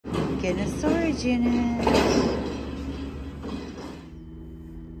get a storage unit.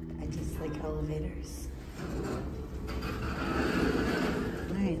 I just like elevators.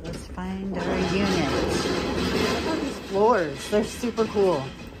 All right, let's find our unit. Look at these floors. They're super cool.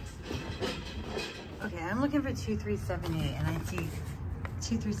 Okay, I'm looking for 2378 and I see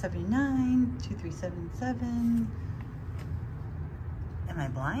 2379, 2377. Am I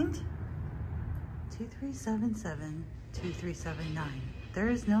blind? 2377, 2379. There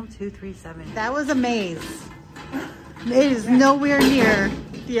is no 237. That was a maze. It is nowhere near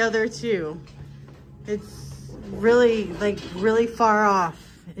the other two. It's really, like, really far off.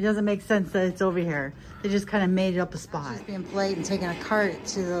 It doesn't make sense that it's over here. They just kind of made up a spot. Just being polite and taking a cart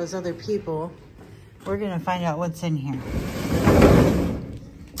to those other people. We're gonna find out what's in here.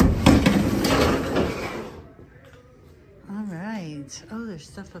 All right. Oh, there's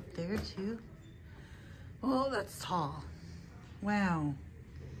stuff up there too. Oh, that's tall. Wow.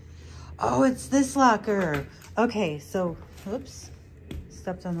 Oh, it's this locker. Okay, so, oops,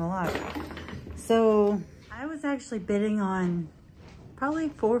 stepped on the lock. So I was actually bidding on probably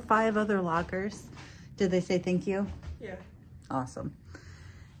 4 or 5 other lockers. Did they say thank you? Yeah. Awesome.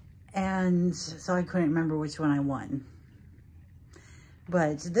 And so I couldn't remember which one I won.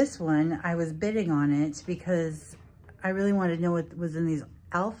 But this one, I was bidding on it because I really wanted to know what was in these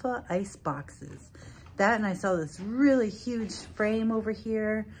Alpha ice boxes. That, and I saw this really huge frame over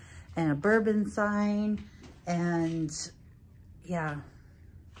here and a bourbon sign. And yeah,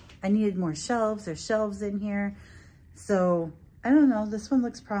 I needed more shelves. There's shelves in here. So I don't know, this one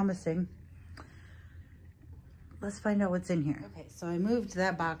looks promising. Let's find out what's in here. Okay, so I moved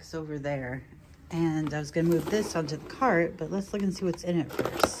that box over there and I was gonna move this onto the cart, but let's look and see what's in it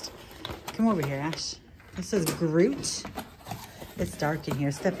first. Come over here, Ash. This says Groot. It's dark in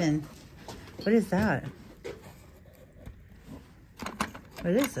here, step in. What is that?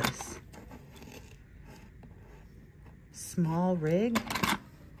 What is this? Small rig?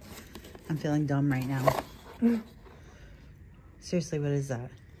 I'm feeling dumb right now. Seriously, what is that?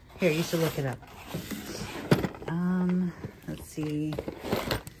 Here, you should look it up. Let's see.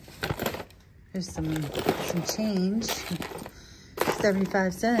 There's some change.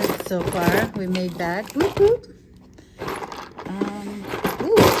 75 cents so far. We made back. Whoop, whoop.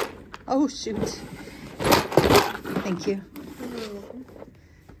 Ooh. Oh shoot. Thank you.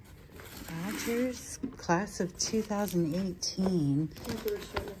 Rogers, class of 2018.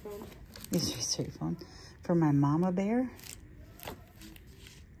 Is your phone for my mama bear?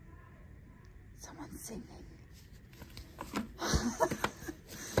 Someone's singing.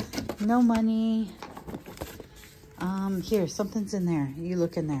 No money. Here, something's in there. You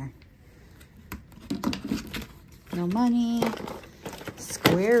look in there. No money.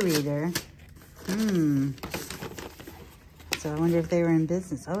 Square reader. So I wonder if they were in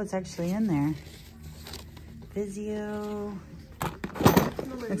business. Oh, it's actually in there. Vizio.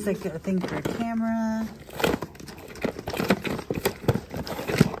 Looks like a thing for a camera.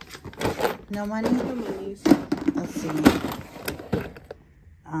 No money? No monies. Let's see.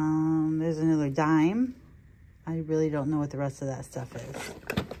 There's another dime. I really don't know what the rest of that stuff is.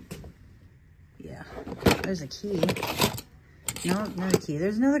 Yeah. There's a key. No, not a key.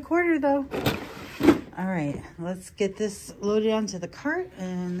 There's another quarter though. All right, let's get this loaded onto the cart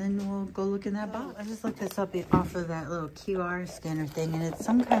and then we'll go look in that box. I just looked this up off of that little QR scanner thing and it's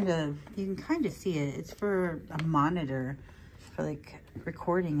some kind of, you can kind of see it. It's for a monitor for like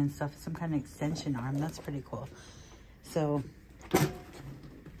recording and stuff. Some kind of extension arm. That's pretty cool. So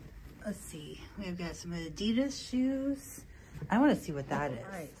let's see. We've got some Adidas shoes. I want to see what that is.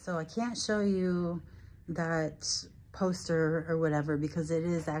 All right, so I can't show you that poster or whatever because it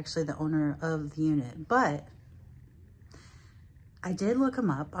is actually the owner of the unit, but I did look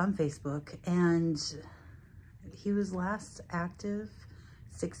him up on Facebook and he was last active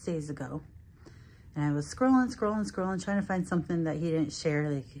 6 days ago. And I was scrolling, trying to find something that he didn't share,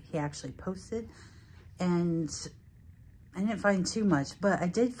 like he actually posted. And I didn't find too much, but I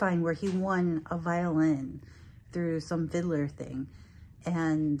did find where he won a violin through some fiddler thing.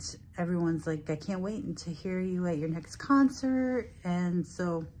 And everyone's like, I can't wait to hear you at your next concert. And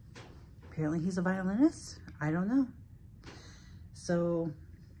so apparently he's a violinist. I don't know. So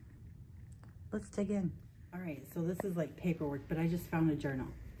let's dig in. All right, so this is like paperwork, but I just found a journal.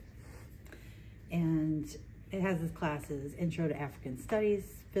 And it has his classes: Intro to African Studies,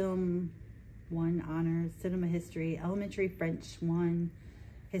 Film 1 Honors, Cinema History, Elementary French 1,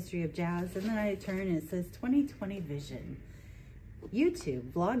 History of Jazz. And then I turn and it says 2020 Vision.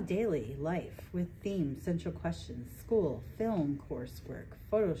 YouTube, vlog daily, life with themes, central questions, school, film coursework,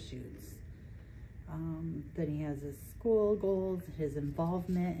 photo shoots. Then he has his school goals, his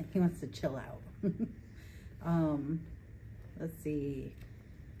involvement, and he wants to chill out. Let's see.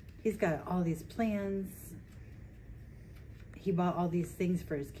 He's got all these plans. He bought all these things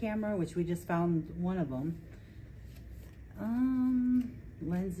for his camera, which we just found one of them.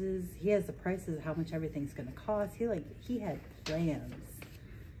 Lenses. He has the prices of how much everything's gonna cost. He had plans.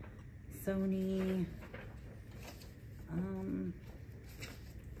 Sony.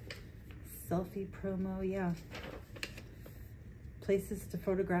 Selfie promo, yeah. Places to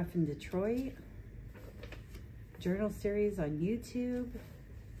photograph in Detroit. Journal series on YouTube.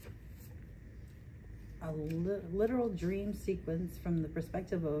 A literal dream sequence from the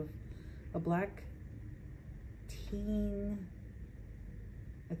perspective of a black teen,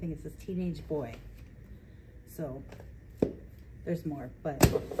 I think it says teenage boy. So there's more, but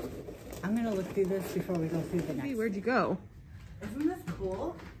I'm gonna look through this before we go through the next. Hey, where'd you go? Isn't this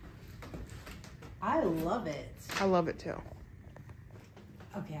cool? I love it. I love it too.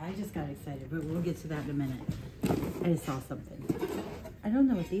 Okay, I just got excited, but we'll get to that in a minute. I just saw something. I don't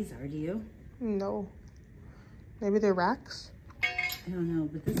know what these are, do you? No. Maybe they're racks? I don't know,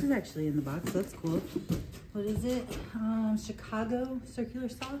 but this is actually in the box. That's cool. What is it? Chicago circular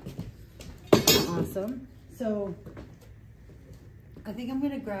saw. Awesome. So I think I'm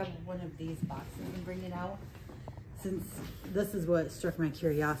gonna grab one of these boxes and bring it out, since this is what struck my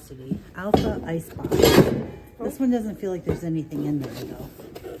curiosity. Alpha Ice Box. This one doesn't feel like there's anything in there though.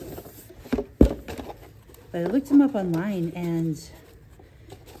 But I looked them up online, and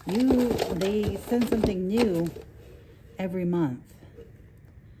they send something new every month.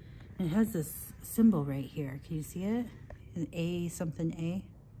 It has this symbol right here. Can you see it? An A something A.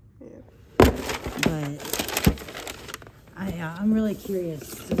 Yeah. But I'm really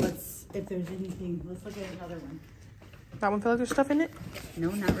curious if there's anything. Let's look at another one. That one feel like there's stuff in it?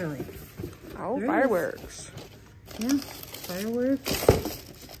 No, not really. Oh, there fireworks. Yeah, fireworks.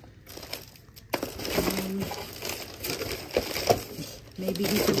 Maybe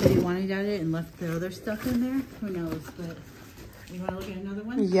he said that he wanted at it and left the other stuff in there. Who knows? But you want to look at another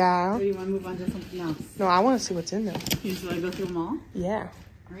one? Yeah. Or do you want to move on to something else? No, I want to see what's in there. You just want to go through them all? Yeah.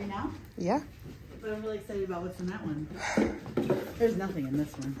 Right now? Yeah. But I'm really excited about what's in that one. There's nothing in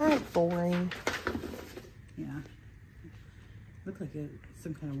this one. Oh, boring. Yeah. Look like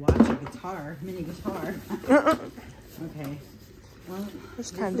some kind of watch or guitar, mini guitar. Okay. Well,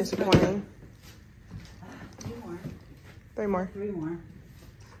 It's kind of disappointing. Three more. Three more. Three more.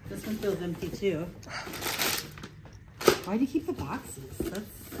 This one feels empty too. Why do you keep the boxes?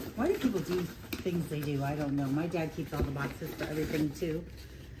 Why do people do things they do? I don't know. My dad keeps all the boxes for everything too.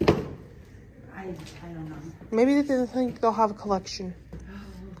 I don't know. Maybe they think they'll have a collection. Oh,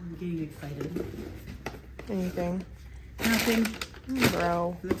 I'm getting excited. Anything. Nothing.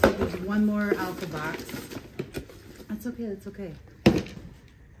 Bro. Looks like there's one more Alpha box. That's okay. That's okay. There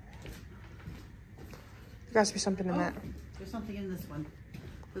has to be something in that. There's something in this one.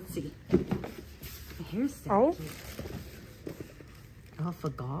 Let's see. A hair set. Oh. Alpha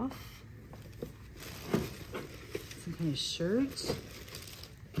Golf. Some kind of shirt.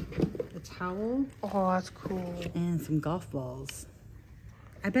 A towel. Oh, that's cool. And some golf balls.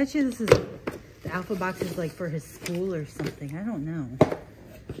 I bet you this is the Alpha box is like for his school or something. I don't know.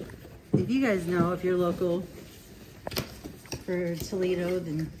 If you guys know, if you're local for Toledo,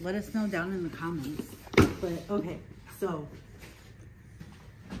 then let us know down in the comments. But okay, so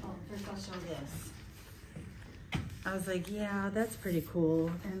first I'll show this. I was like, yeah, that's pretty cool.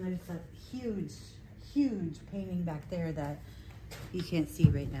 And there's a huge painting back there that you can't see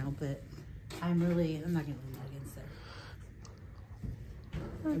right now, but I'm not gonna lean that against there.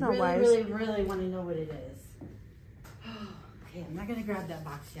 I really want to know what it is. Okay, I'm not gonna grab that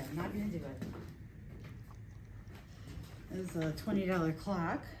box yet. I'm not gonna do it. There's a $20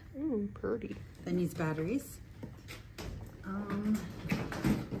 clock. Ooh, pretty. That needs batteries.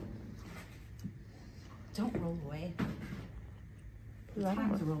 Don't roll away.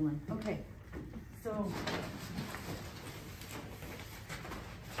 Time's rolling. Okay, so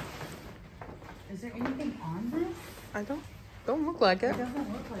is there anything on this? I don't look like it. It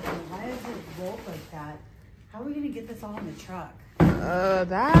doesn't look like it. Why is it rolled like that? How are we gonna get this all in the truck?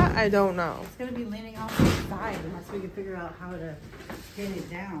 That I don't know. It's gonna be leaning off to the side unless we can figure out how to get it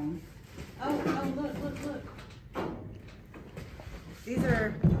down. Oh, look. These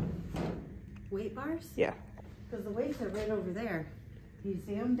are weight bars? Yeah. Because the weights are right over there. You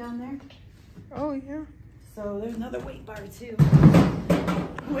see them down there? Oh, yeah. So there's another weight bar too.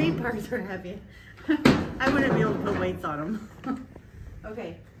 Weight bars are heavy. I wouldn't be able to put weights on them.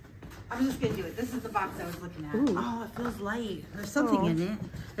 Okay. I'm just gonna do it. This is the box I was looking at. Ooh. Oh, it feels light. There's something in it.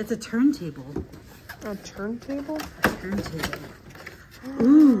 It's a turntable. A turntable? A turntable.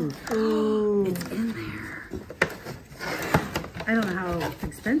 Ooh. Ooh. It's in there. I don't know how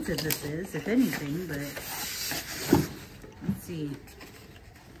expensive this is, if anything, but let's see.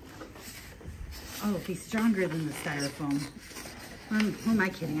 Oh, it'd be stronger than the styrofoam. Who am I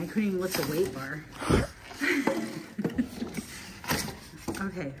kidding? I couldn't even lift the weight bar.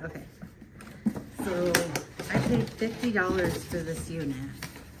 Okay. So I paid $50 for this unit.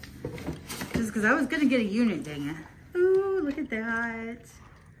 Just because I was going to get a unit, dang it. Ooh, look at that.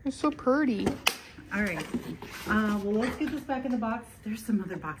 It's so pretty. All right. Well, let's get this back in the box. There's some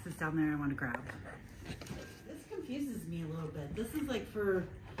other boxes down there I want to grab. This confuses me a little bit. This is like for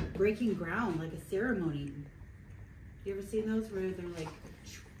breaking ground, like a ceremony. You ever seen those where they're like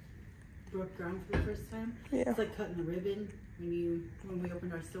broke ground for the first time? Yeah. It's like cutting the ribbon when we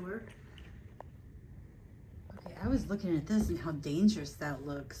opened our store. Okay, I was looking at this and how dangerous that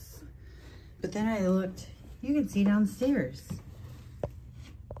looks. But then I looked, you can see downstairs.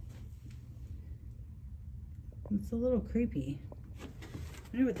 It's a little creepy. I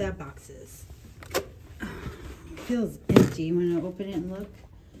wonder what that box is. It feels empty when I open it and look.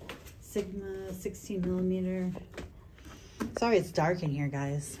 Sigma 16 millimeter. Sorry it's dark in here,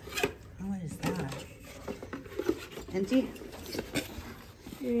 guys. Oh, what is that? Empty?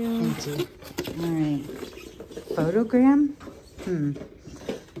 Yeah. Empty. All right. Photogram?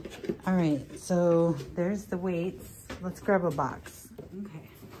 All right, so there's the weights. Let's grab a box. Okay.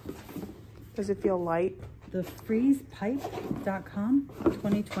 Does it feel light? The freezepipe.com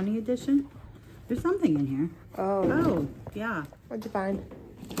 2020 edition. There's something in here. Oh, yeah. What'd you find?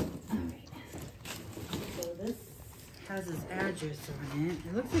 All right. So this has his address on it.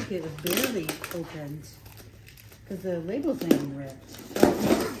 It looks like it was barely opened because the label's not even ripped.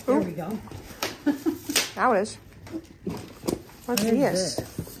 There we go. Now it is. What's this?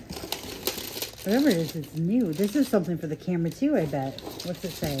 Whatever it is, it's new. This is something for the camera too, I bet. What's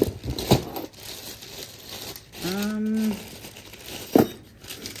it say?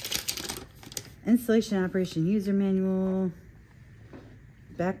 Installation operation user manual,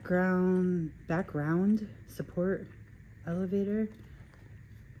 background support elevator.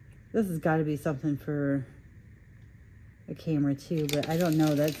 This has got to be something for a camera too, but I don't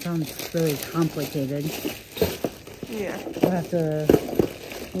know. That sounds really complicated. Yeah. We'll have to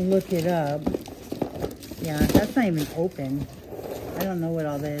look it up. Yeah, that's not even open. I don't know what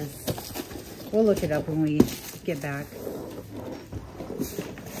all this is. We'll look it up when we get back.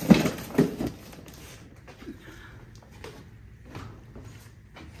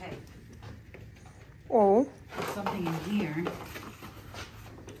 Okay. Oh. Something in here.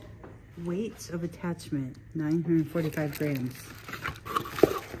 Weight of attachment, 945 grams.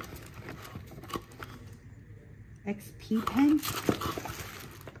 XP pen?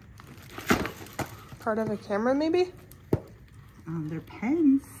 Part of a camera, maybe? They're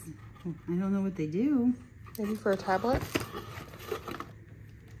pens. I don't know what they do. Maybe for a tablet?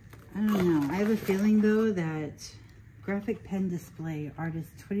 I don't know. I have a feeling, though, that graphic pen display artist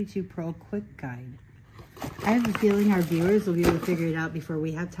 22 Pro quick guide. I have a feeling our viewers will be able to figure it out before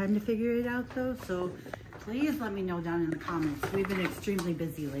we have time to figure it out, though. So please let me know down in the comments. We've been extremely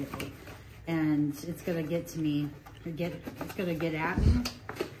busy lately, and it's gonna get to me. It's gonna get at me.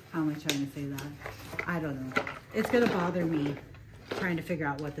 How am I trying to say that? I don't know. It's gonna bother me trying to figure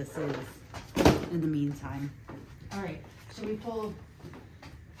out what this is in the meantime. All right, should we pull?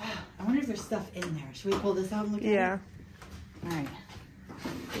 I wonder if there's stuff in there. Should we pull this out and look at it? Yeah. All right.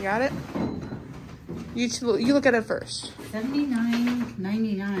 You got it? You look at it first.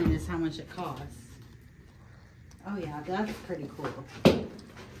 $79.99 is how much it costs. Oh yeah, that's pretty cool.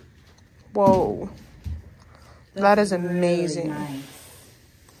 Whoa. That is amazing. Really nice.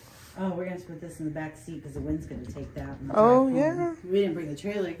 Oh, we're gonna put this in the back seat because the wind's gonna take that. Oh yeah. We didn't bring the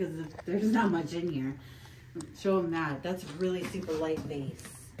trailer because there's not much in here. Show them that. That's really super light base.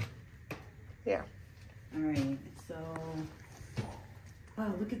 Yeah. All right. So,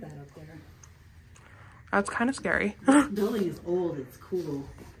 oh, look at that up there. That's kind of scary. This building is old. It's cool,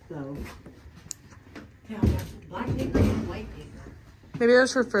 though. Yeah, we have black paper and white paper. Maybe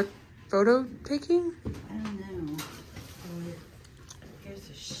that's for photo taking? I don't know. So, here's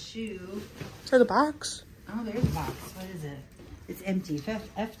a shoe. Or the box. Oh, there's a box. What is it? It's empty.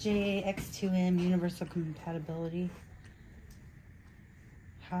 FJ X2M universal compatibility.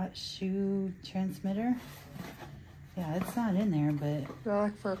 Hot shoe transmitter. Yeah, it's not in there, but They're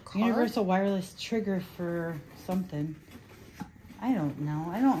like for a car? universal wireless trigger for something. I don't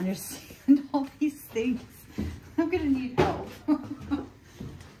know. I don't understand all these things. I'm gonna need help.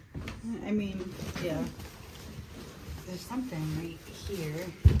 something right here.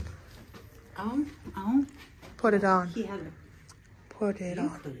 Oh. Put it on. He had a... Put it You on.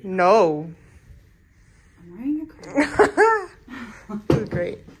 put it No. I'm wearing a coat. This is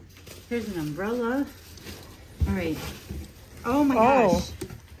great. Here's an umbrella. All right. Oh my Oh. gosh.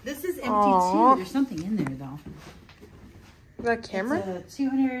 This is empty Aw. too. There's something in there though. Is that a camera? It's a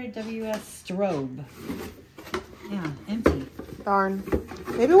 200 WS strobe. Yeah, empty. Darn.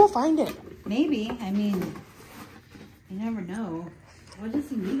 Maybe we'll find it. Maybe. I mean, you never know. What does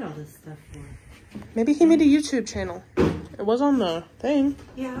he need all this stuff for? Maybe he made a YouTube channel. It was on the thing.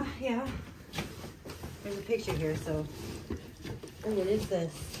 Yeah. There's a picture here, so. Oh, what is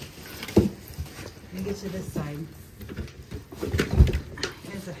this? Let me get to this side.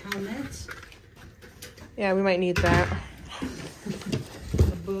 Here's a helmet. Yeah, we might need that.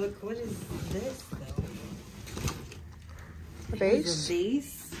 A book. What is this, though? A Here's base? a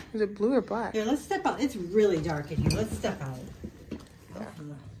base. Is it blue or black? Here, let's step out. It's really dark in here. Let's step out. Oh,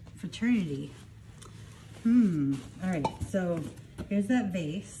 fraternity. All right, so here's that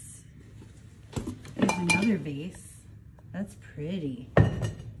vase. Here's another vase. That's pretty.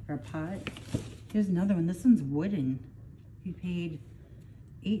 Or a pot. Here's another one. This one's wooden. He paid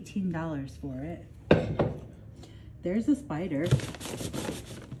 $18 for it. There's a spider.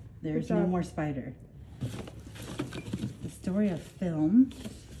 There's no more spider. The story of film.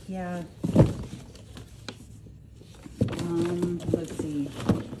 Yeah. Let's see.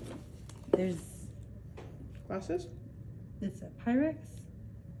 There's... Glasses? It's a Pyrex?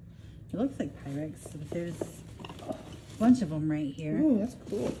 It looks like Pyrex, but there's a bunch of them right here. Ooh, that's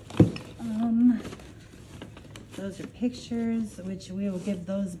cool. Those are pictures, which we will give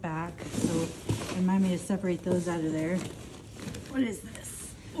those back. So remind me to separate those out of there. What is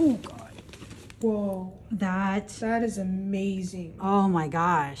this? Oh God. Whoa. That That is amazing. Oh my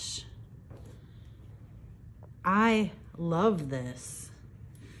gosh. I love this.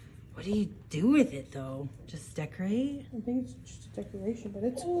 What do you do with it though? Just decorate? I think it's just a decoration, but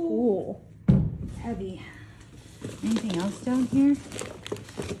it's cool. It's heavy. Anything else down here?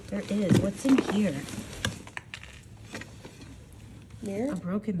 There is. What's in here? Mirror? A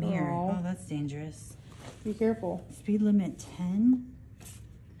broken mirror. Aw. Oh, that's dangerous. Be careful. Speed limit 10.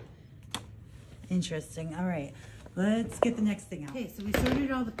 Interesting. All right. Let's get the next thing out. Okay, so we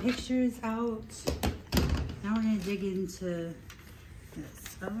sorted all the pictures out. Now we're going to dig into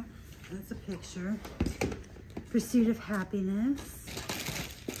this. Oh, that's a picture. Pursuit of Happiness.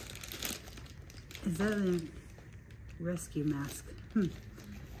 Is that a rescue mask?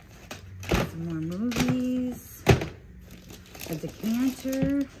 Some more movies. A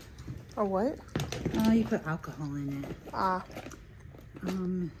decanter. A what? Oh, you put alcohol in it. Ah.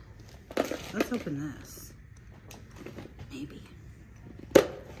 Let's open this. Maybe.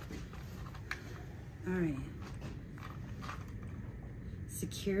 All right.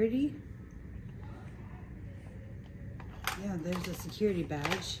 Security. Yeah, there's a security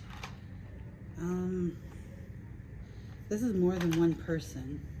badge. This is more than one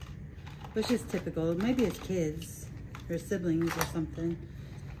person, which is typical. Maybe it's kids or siblings or something.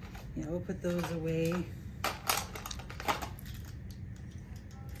 Yeah, we'll put those away.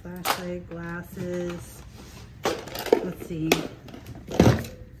 Flashlight, glasses. Let's see.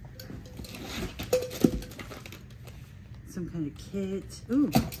 Some kind of kit. Ooh,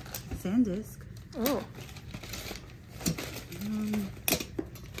 SanDisk. Oh.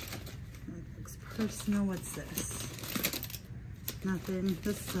 That looks personal. What's this? Nothing.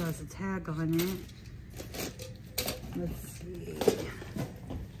 This still has a tag on it. Let's see.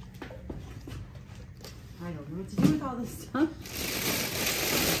 I don't know what to do with all this stuff.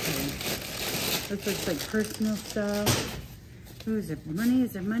 Okay. This looks like personal stuff. Ooh, is it money?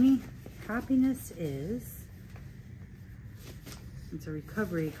 Is there money? Happiness is. It's a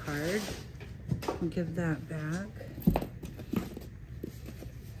recovery card. We'll give that back.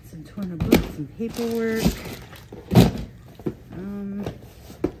 Some torn books, some paperwork.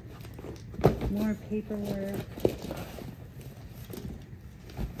 More paperwork.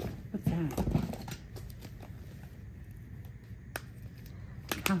 What's that?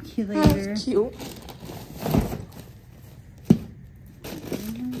 Calculator. That's cute.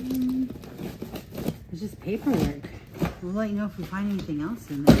 It's just paperwork. We'll let you know if we find anything else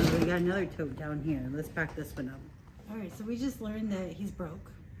in there. We got another tote down here. Let's back this one up. All right, so we just learned that he's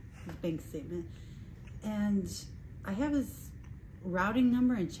broke, his bank statement. And I have his routing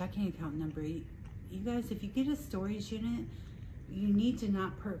number and checking account number. You guys, if you get a storage unit, you need to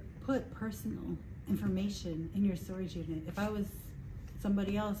not put personal information in your storage unit. If I was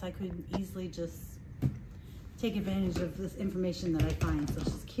somebody else, I could easily just take advantage of this information that I find.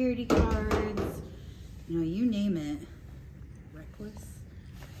 Social security cards, you know, you name it. necklace.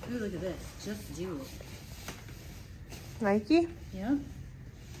 Ooh, look at this. Just do it. Nike? Yep.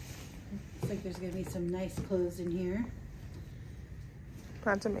 Looks like there's gonna be some nice clothes in here.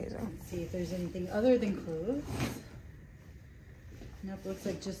 That's amazing. Let's see if there's anything other than clothes. Nope, looks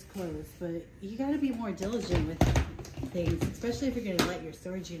like just clothes, but you gotta be more diligent with things, especially if you're gonna let your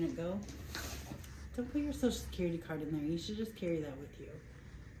storage unit go. Don't put your social security card in there. You should just carry that with you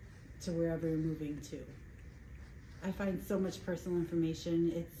to wherever you're moving to. I find so much personal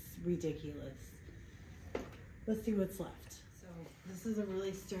information, it's ridiculous. Let's see what's left. So this is a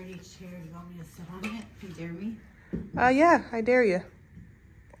really sturdy chair. Do you want me to sit on it? You dare me? Yeah, I dare you.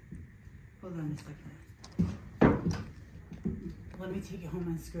 Hold on a second. Let me take it home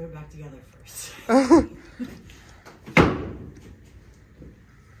and screw it back together first.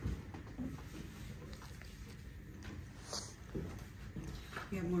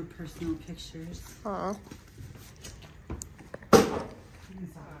 We have more personal pictures. Aw.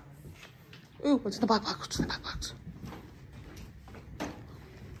 Ooh, what's in the black box? What's in the black box?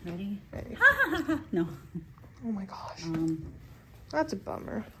 Ready? Ready. No. Oh my gosh. That's a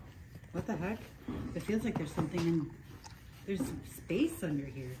bummer. What the heck? It feels like there's something in... There's some space under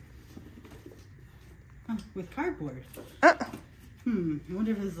here. Huh, with cardboard. I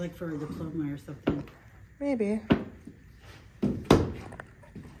wonder if it's like for a diploma or something. Maybe.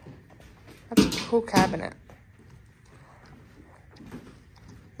 That's a cool cabinet.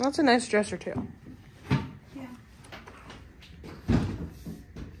 That's a nice dresser too. Yeah.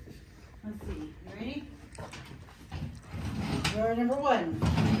 Let's see. You ready? Drawer number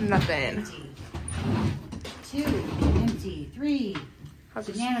 1. Nothing. Empty. 2. Empty. 3.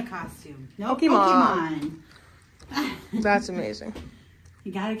 Banana costume. No Pokemon. Pokemon. That's amazing.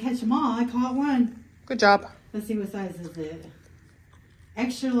 You gotta catch them all. I caught one. Good job. Let's see what size is it.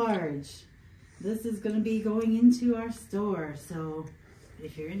 Extra large. This is gonna be going into our store. So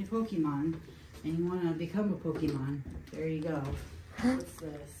if you're into Pokemon and you wanna become a Pokemon, there you go. What's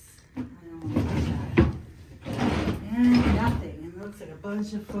this? I don't know what that. And nothing. And it looks like a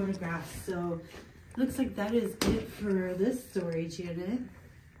bunch of photographs. So looks like that is it for this storage unit.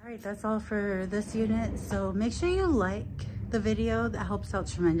 All right, that's all for this unit. So make sure you like the video. That helps out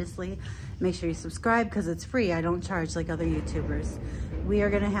tremendously. Make sure you subscribe because it's free. I don't charge like other YouTubers. We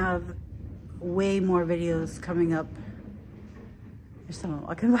are gonna have way more videos coming up. There's someone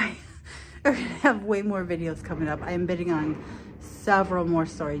walking by. We're gonna have way more videos coming up. I am bidding on several more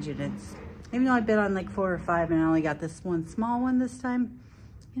storage units. Even though I bid on like 4 or 5 and I only got this one small one this time,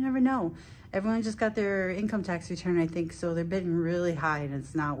 you never know. Everyone just got their income tax return, I think, so they're bidding really high and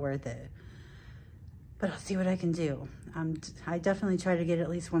it's not worth it. But I'll see what I can do. I definitely try to get at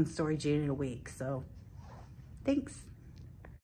least one storage unit a week, so thanks.